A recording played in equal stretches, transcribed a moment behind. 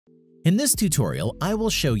In this tutorial, I will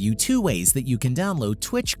show you 2 ways that you can download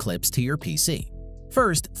Twitch clips to your PC.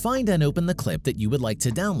 First, find and open the clip that you would like to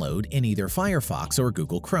download in either Firefox or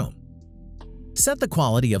Google Chrome. Set the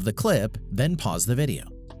quality of the clip, then pause the video.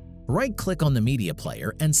 Right-click on the media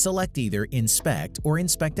player and select either Inspect or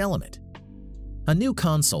Inspect Element. A new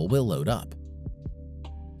console will load up.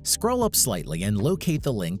 Scroll up slightly and locate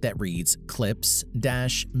the link that reads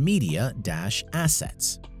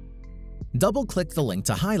Clips-Media-Assets. Double-click the link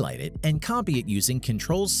to highlight it and copy it using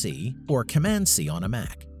Ctrl-C or Command-C on a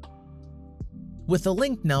Mac. With the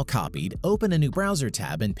link now copied, open a new browser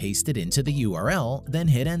tab and paste it into the URL, then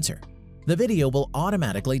hit Enter. The video will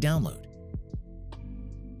automatically download.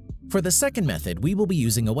 For the second method, we will be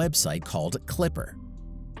using a website called Clipper.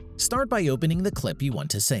 Start by opening the clip you want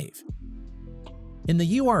to save. In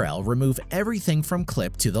the URL, remove everything from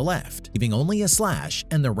clip to the left, leaving only a slash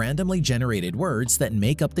and the randomly generated words that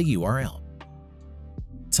make up the URL.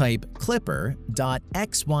 Type clipper.xyz,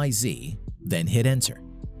 then hit Enter.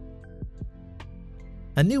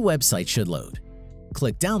 A new website should load.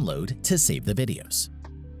 Click Download to save the videos.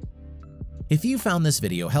 If you found this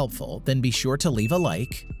video helpful, then be sure to leave a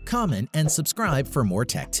like, comment, and subscribe for more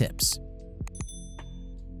tech tips.